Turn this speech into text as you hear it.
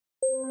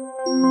In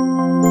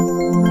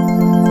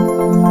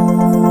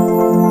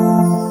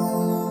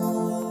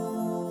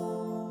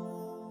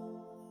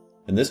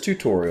this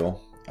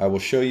tutorial, I will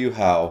show you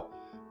how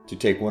to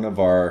take one of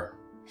our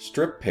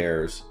strip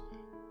pairs,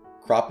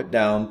 crop it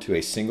down to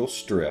a single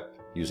strip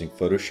using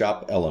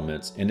Photoshop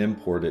Elements, and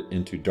import it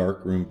into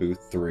Darkroom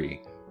Booth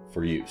 3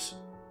 for use.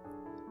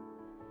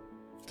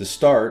 To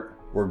start,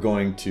 we're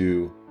going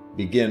to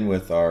begin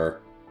with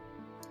our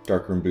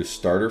Darkroom Booth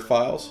starter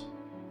files.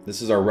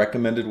 This is our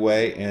recommended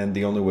way and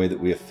the only way that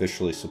we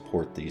officially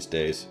support these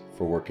days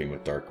for working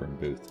with Darkroom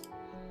Booth.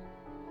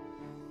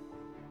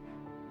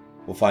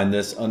 We'll find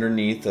this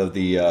underneath of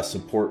the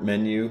support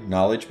menu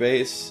knowledge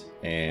base,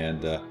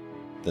 and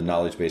the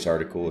knowledge base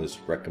article is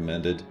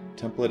recommended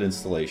template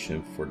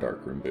installation for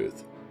Darkroom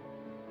Booth.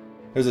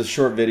 There's a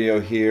short video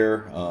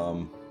here.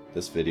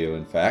 This video,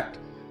 in fact,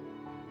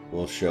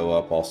 will show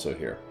up also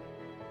here.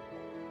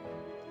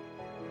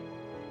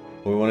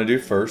 What we want to do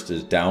first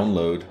is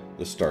download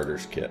the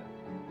starters kit.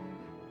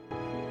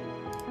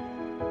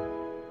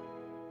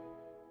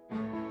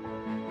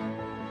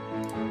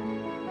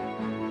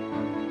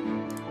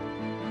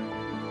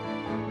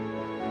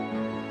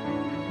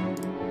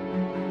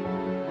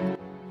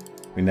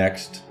 We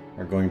next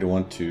are going to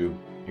want to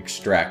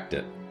extract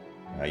it.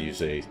 I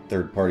use a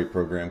third-party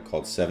program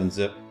called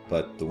 7-Zip,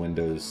 but the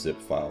Windows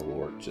zip file will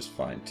work just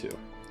fine too.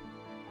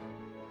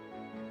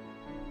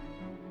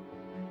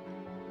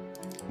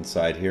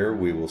 Inside here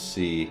we will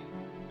see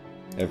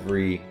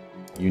every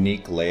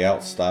unique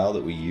layout style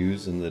that we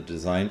use in the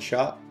design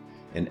shop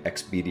in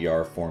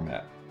XBDR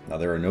format. Now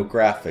there are no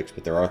graphics,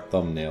 but there are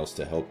thumbnails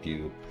to help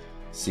you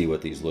see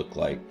what these look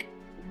like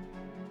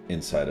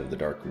inside of the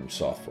Darkroom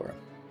software.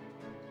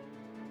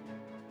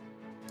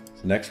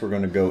 So next we're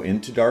going to go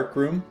into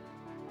Darkroom.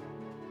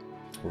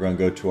 We're going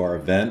to go to our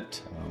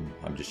event.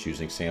 I'm just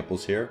using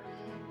samples here.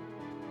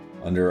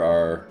 Under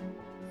our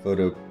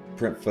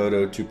print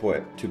photo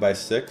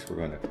 2x6, we're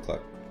going to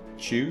click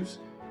choose.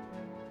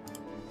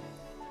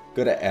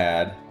 Go to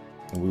add,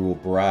 and we will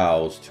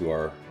browse to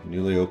our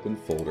newly opened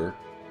folder,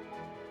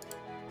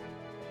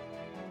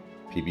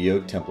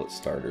 PBO template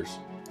starters.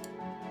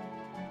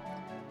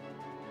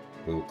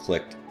 We will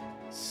click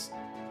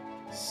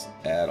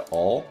add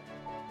all,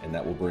 and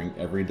that will bring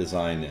every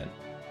design in.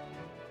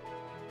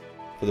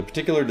 For the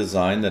particular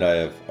design that I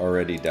have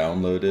already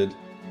downloaded,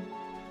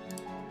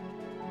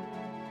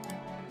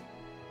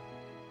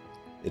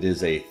 it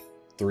is a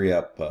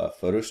 3-up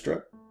photo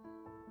strip.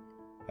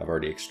 I've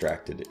already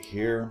extracted it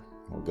here.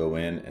 We'll go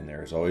in, and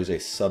there's always a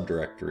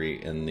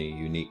subdirectory in the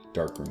unique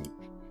Darkroom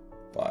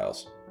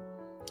files.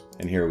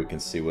 And here we can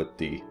see what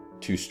the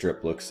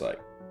 2-strip looks like.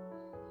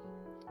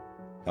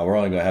 Now we're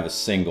only going to have a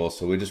single,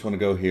 so we just want to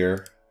go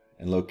here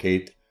and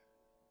locate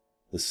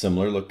the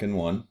similar looking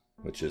one,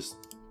 which is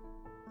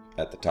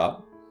at the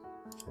top.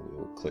 So we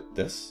will click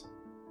this.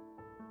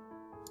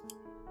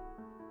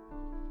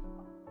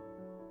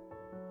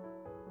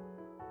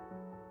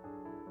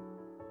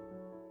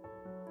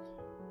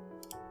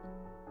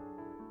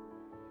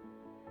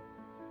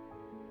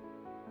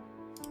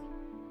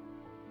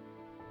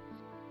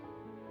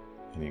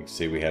 And you can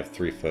see we have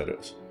 3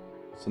 photos.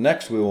 So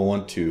next we will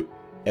want to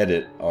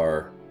edit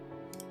our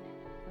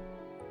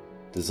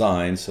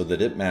design so that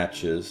it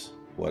matches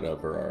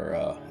whatever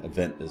our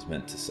event is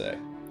meant to say.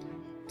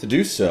 To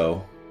do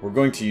so, we're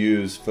going to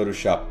use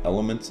Photoshop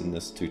Elements in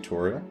this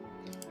tutorial.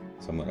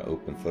 So I'm going to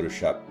open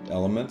Photoshop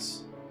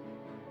Elements.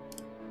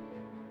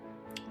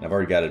 And I've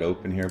already got it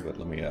open here, but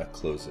let me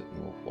close it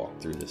and we'll walk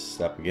through this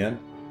step again.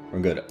 We're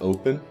going to go to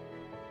Open.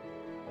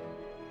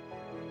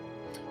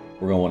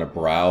 We're going to want to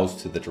browse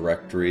to the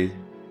directory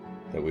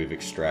that we've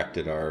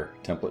extracted our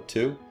template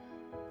to,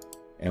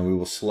 and we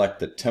will select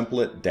the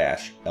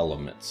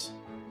template-elements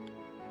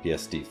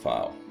PSD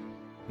file.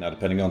 Now,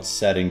 depending on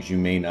settings, you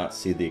may not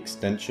see the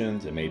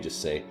extensions. It may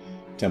just say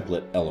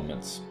template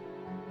elements.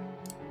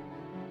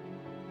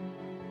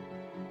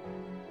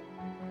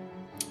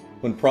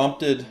 When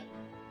prompted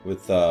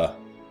with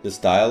this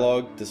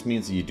dialog, this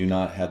means that you do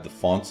not have the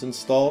fonts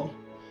installed.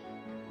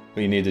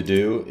 What you need to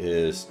do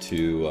is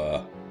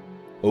to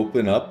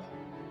open up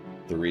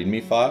the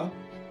README file.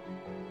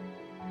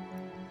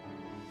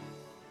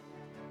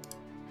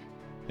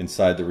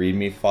 Inside the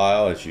README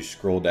file, as you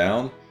scroll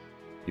down,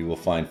 you will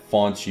find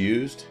fonts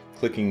used.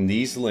 Clicking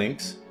these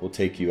links will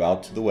take you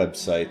out to the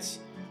websites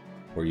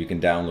where you can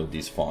download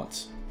these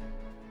fonts.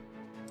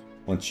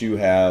 Once you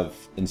have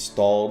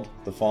installed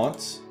the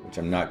fonts, which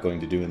I'm not going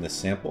to do in this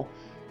sample,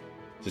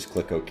 just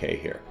click OK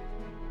here.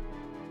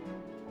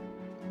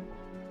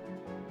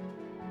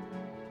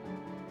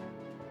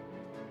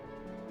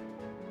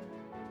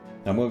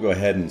 Now I'm going to go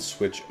ahead and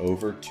switch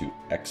over to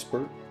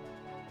Expert.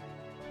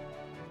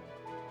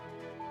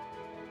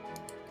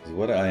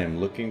 What I am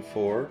looking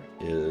for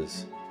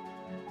is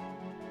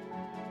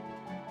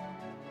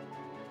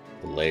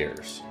the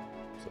layers.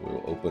 So we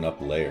will open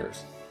up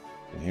layers.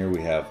 And here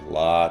we have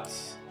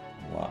lots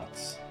and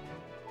lots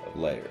of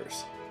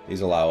layers.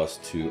 These allow us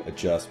to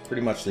adjust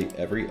pretty much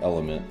every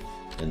element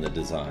in the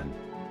design.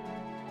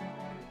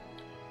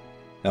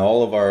 Now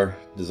all of our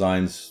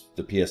designs,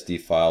 the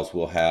PSD files,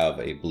 will have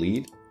a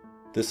bleed.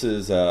 This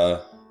is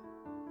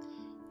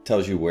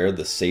tells you where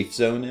the safe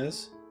zone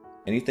is.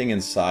 Anything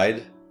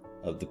inside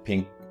of the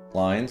pink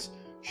lines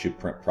should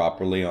print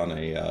properly on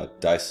a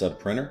die sub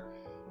printer.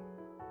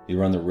 You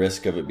run the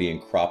risk of it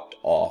being cropped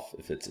off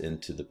if it's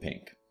into the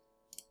pink.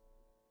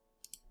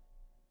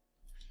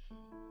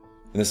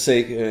 In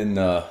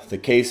the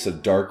case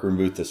of Darkroom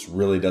Booth, this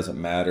really doesn't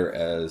matter,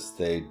 as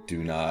they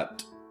do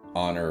not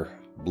honor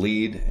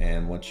bleed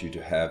and want you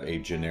to have a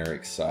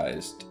generic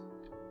sized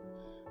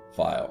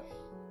file.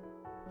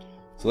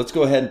 So let's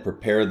go ahead and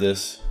prepare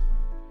this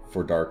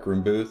for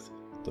Darkroom Booth.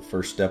 The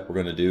first step we're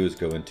going to do is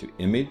go into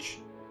Image,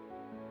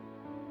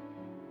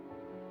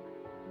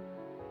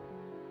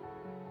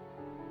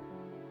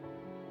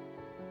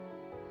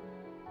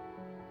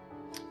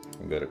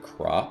 and go to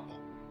Crop.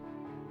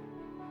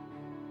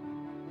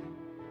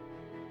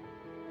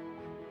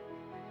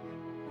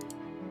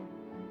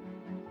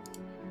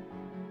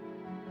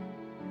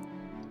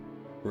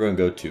 We're going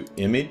to go to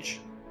Image,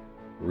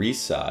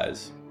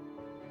 Resize,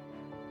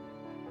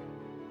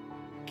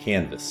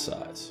 Canvas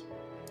Size.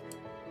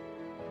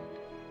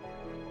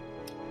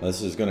 Now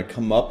this is going to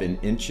come up in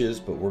inches,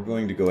 but we're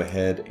going to go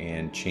ahead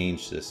and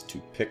change this to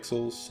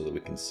pixels so that we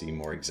can see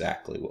more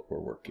exactly what we're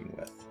working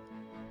with.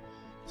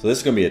 So this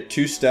is going to be a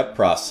two-step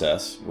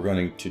process. We're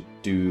going to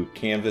do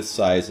canvas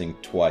sizing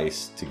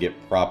twice to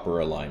get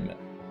proper alignment.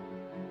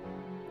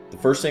 The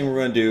first thing we're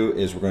going to do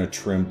is we're going to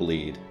trim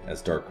bleed,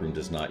 as Darkroom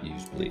does not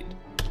use bleed.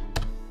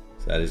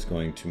 So that is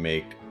going to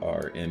make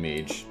our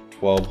image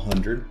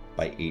 1200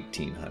 by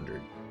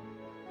 1800.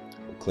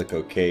 We'll click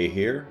OK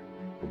here.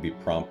 We'll be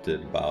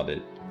prompted about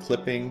it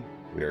clipping.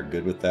 We are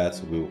good with that,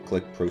 so we will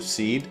click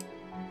Proceed.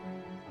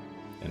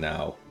 And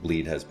now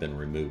bleed has been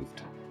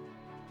removed.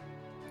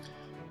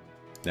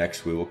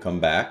 Next we will come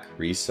back,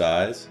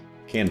 resize,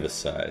 canvas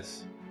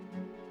size.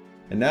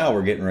 And now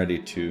we're getting ready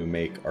to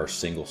make our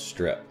single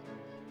strip.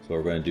 So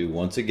we're going to do,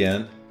 once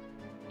again,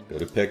 go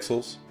to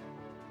pixels.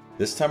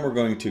 This time we're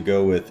going to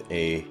go with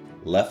a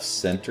left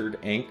centered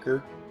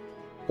anchor,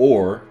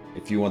 or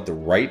if you want the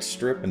right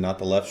strip and not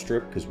the left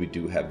strip, because we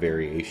do have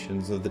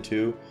variations of the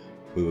two,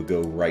 we would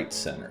go right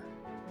center.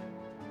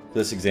 For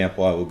this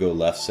example, I will go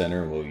left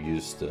center and we'll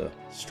use the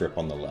strip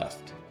on the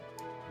left.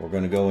 We're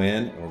going to go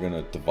in and we're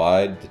going to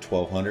divide the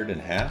 1200 in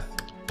half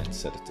and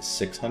set it to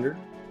 600.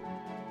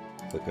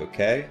 Click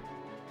OK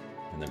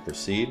and then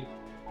proceed.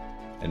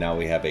 And now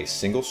we have a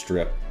single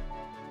strip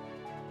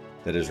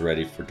that is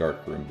ready for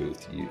Darkroom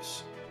Booth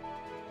use.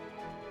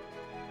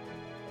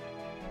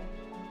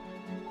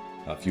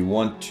 Now, if you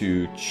want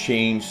to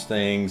change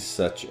things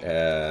such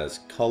as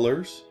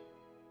colors,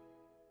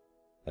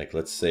 like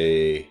let's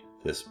say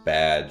this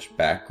badge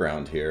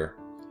background here,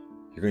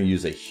 you're going to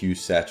use a hue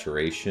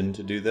saturation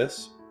to do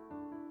this.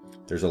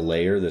 There's a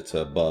layer that's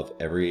above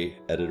every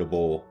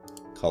editable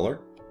color.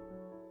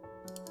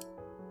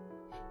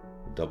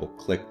 Double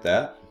click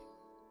that.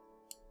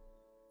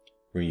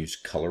 We're going to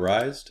use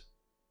colorized.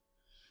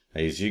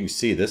 As you can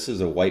see, this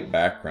is a white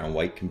background.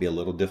 White can be a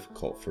little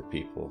difficult for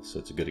people, so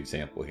it's a good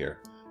example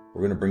here.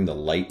 We're going to bring the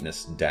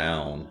lightness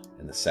down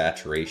and the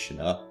saturation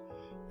up,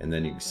 and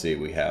then you can see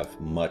we have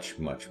much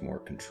more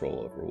control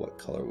over what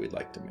color we'd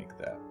like to make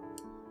that.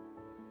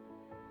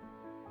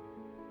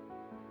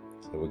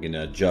 So we're going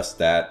to adjust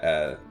that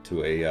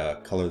to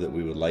a color that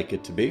we would like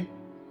it to be,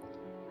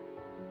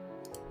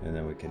 and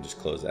then we can just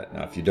close that.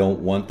 Now if you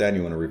don't want that and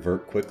you want to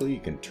revert quickly, you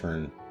can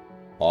turn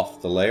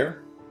off the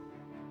layer.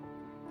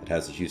 It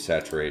has a hue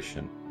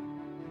saturation.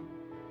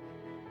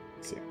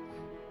 Let's see.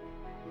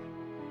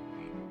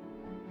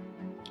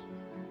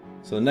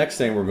 So the next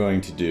thing we're going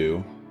to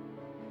do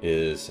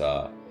is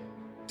to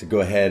go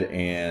ahead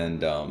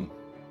and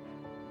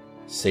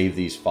save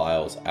these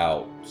files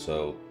out.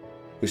 So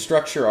we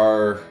structure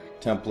our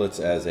templates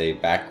as a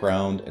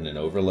background and an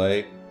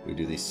overlay. We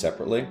do these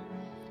separately.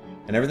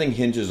 And everything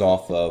hinges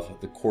off of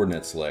the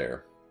coordinates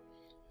layer.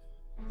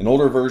 In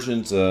older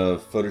versions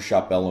of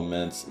Photoshop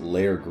Elements,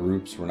 layer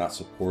groups were not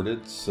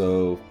supported,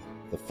 so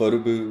the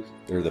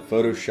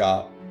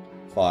Photoshop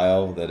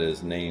file that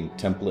is named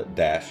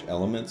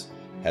template-elements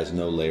has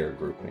no layer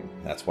grouping.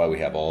 That's why we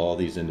have all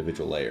these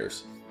individual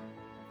layers.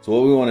 So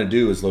what we want to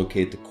do is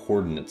locate the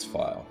coordinates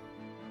file.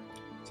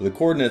 So the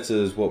coordinates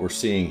is what we're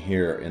seeing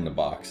here in the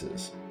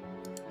boxes.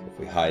 So if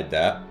we hide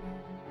that,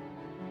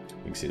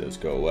 you can see those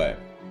go away.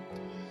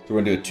 So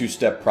we're going to do a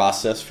two-step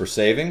process for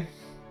saving.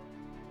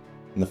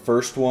 And the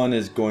first one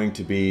is going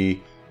to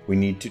be, we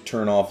need to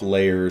turn off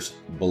layers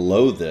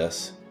below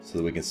this so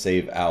that we can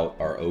save out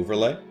our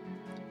overlay.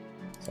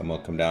 So I'm going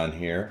to come down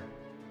here.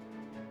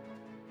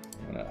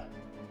 I'm going to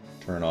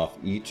turn off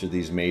each of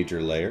these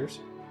major layers.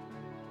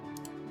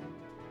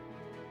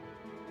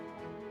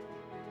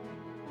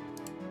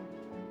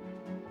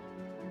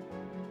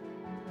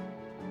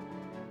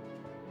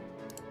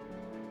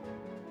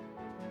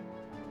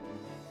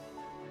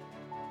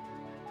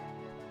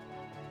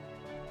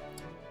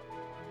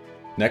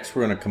 Next,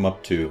 we're going to come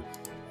up to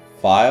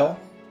File.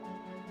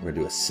 We're going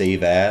to do a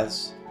Save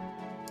As.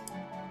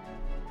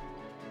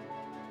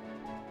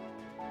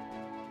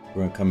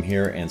 We're going to come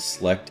here and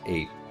select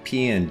a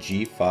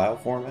PNG file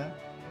format,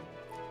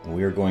 and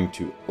we are going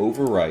to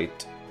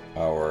overwrite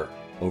our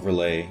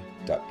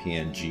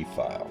overlay.png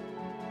file.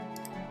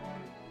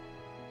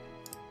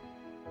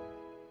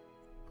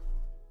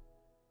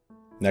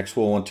 Next,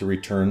 we'll want to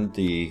return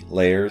the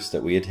layers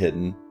that we had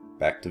hidden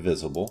back to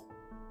visible.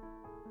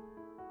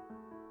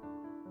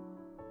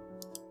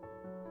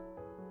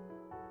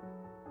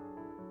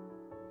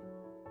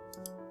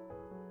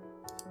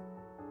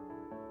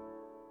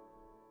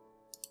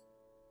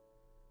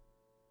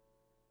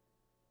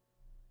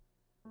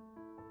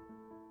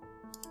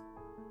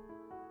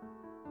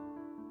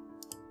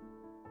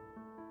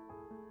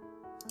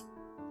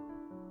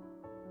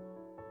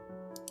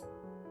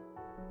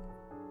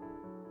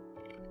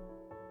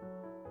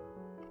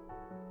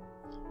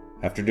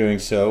 After doing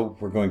so,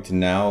 we're going to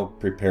now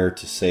prepare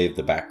to save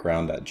the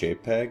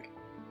background.jpg.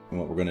 And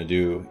what we're going to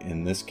do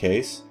in this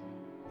case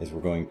is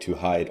we're going to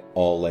hide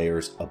all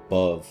layers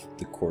above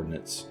the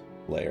coordinates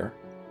layer.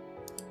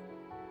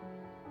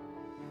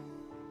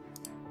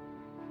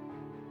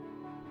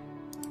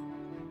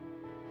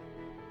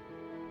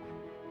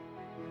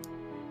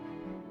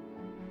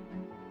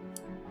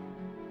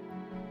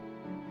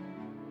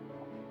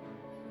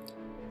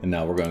 And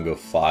now we're going to go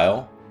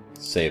File,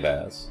 Save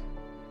As.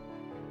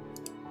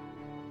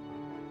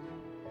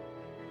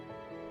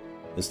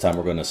 This time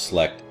we're going to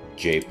select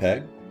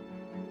JPEG.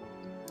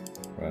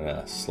 We're going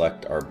to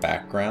select our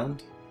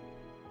background.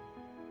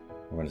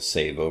 We're going to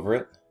save over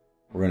it.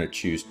 We're going to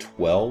choose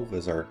 12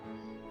 as our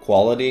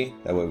quality.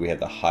 That way we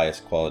have the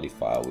highest quality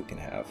file we can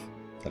have.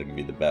 That'll give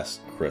you the best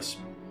crisp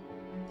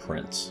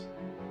prints.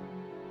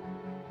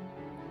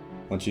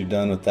 Once you're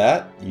done with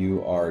that,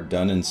 you are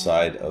done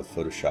inside of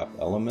Photoshop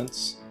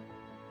Elements.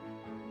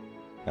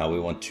 Now we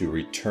want to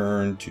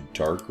return to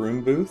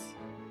Darkroom Booth.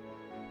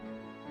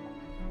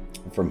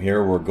 From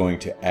here, we're going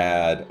to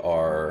add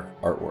our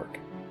artwork.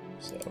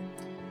 So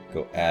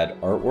go Add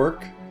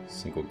Artwork,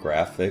 single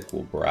graphic,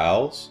 we'll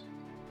browse.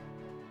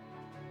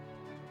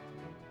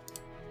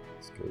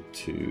 Let's go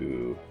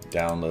to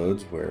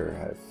Downloads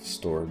where I've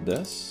stored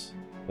this,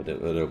 but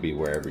it'll be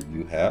wherever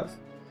you have.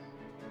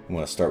 I'm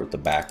going to start with the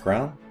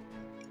background,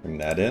 bring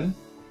that in.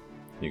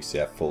 You can see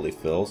that fully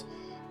fills.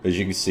 As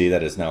you can see,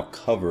 that has now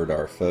covered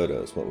our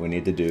photos. What we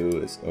need to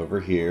do is over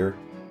here,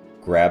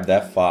 grab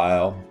that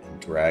file and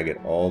drag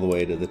it all the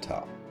way to the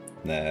top.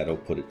 And that'll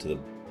put it to the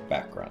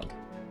background.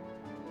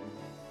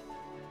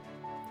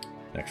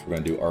 Next, we're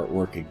going to do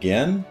artwork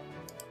again.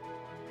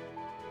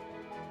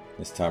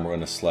 This time we're going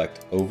to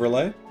select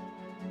Overlay,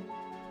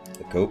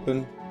 click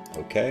Open,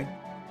 OK,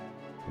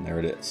 and there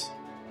it is.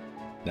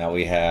 Now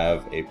we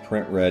have a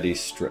print-ready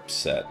strip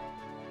set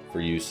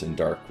for use in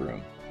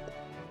Darkroom.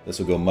 This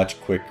will go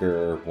much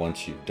quicker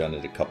once you've done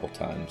it a couple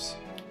times.